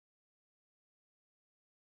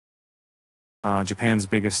Japan's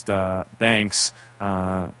biggest banks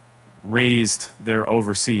raised their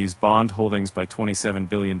overseas bond holdings by $27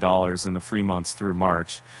 billion in the 3 months through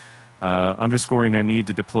March, underscoring their need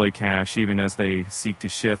to deploy cash even as they seek to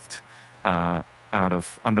shift out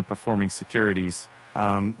of underperforming securities.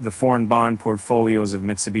 The foreign bond portfolios of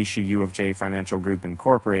Mitsubishi UFJ Financial Group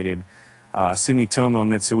Incorporated, Sumitomo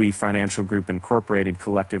Mitsui Financial Group Incorporated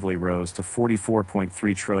collectively rose to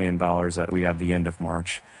 $44.3 trillion at the end of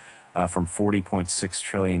March, from 40.6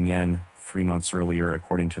 trillion yen 3 months earlier,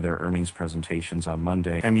 according to their earnings presentations on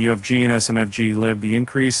Monday. MUFG and SMFG led the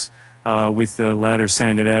increase, with the latter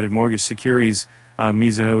standard-added mortgage securities.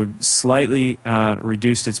 Mizuho slightly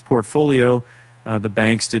reduced its portfolio. The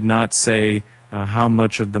banks did not say how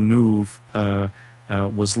much of the move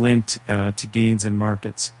was linked to gains in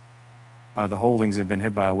markets. The holdings have been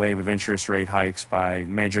hit by a wave of interest rate hikes by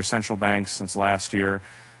major central banks since last year,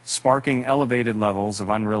 sparking elevated levels of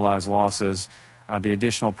unrealized losses. The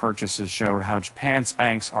additional purchases show how Japan's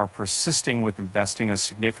banks are persisting with investing a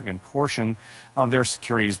significant portion of their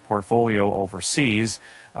securities portfolio overseas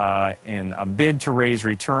in a bid to raise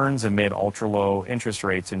returns amid ultra-low interest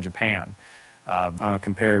rates in Japan.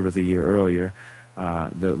 Compared with a year earlier,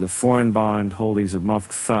 the foreign bond holdings of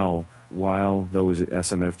MUFG fell, while those at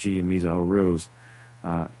SMFG and Mizuho rose.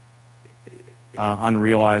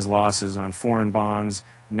 Unrealized losses on foreign bonds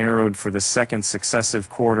narrowed for the second successive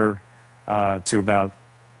quarter to about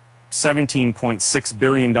 $17.6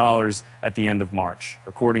 billion at the end of March,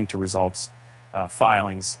 according to results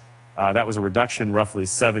filings. That was a reduction roughly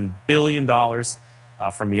 $7 billion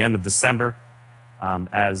from the end of December,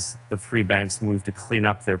 as the three banks moved to clean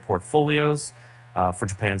up their portfolios for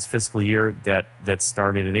Japan's fiscal year that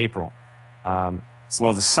started in April.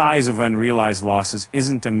 While the size of unrealized losses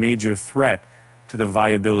isn't a major threat to the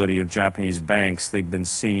viability of Japanese banks, they've been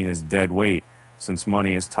seen as dead weight, since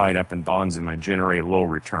money is tied up in bonds and might generate low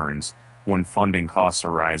returns when funding costs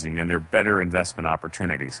are rising and there are better investment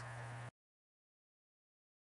opportunities.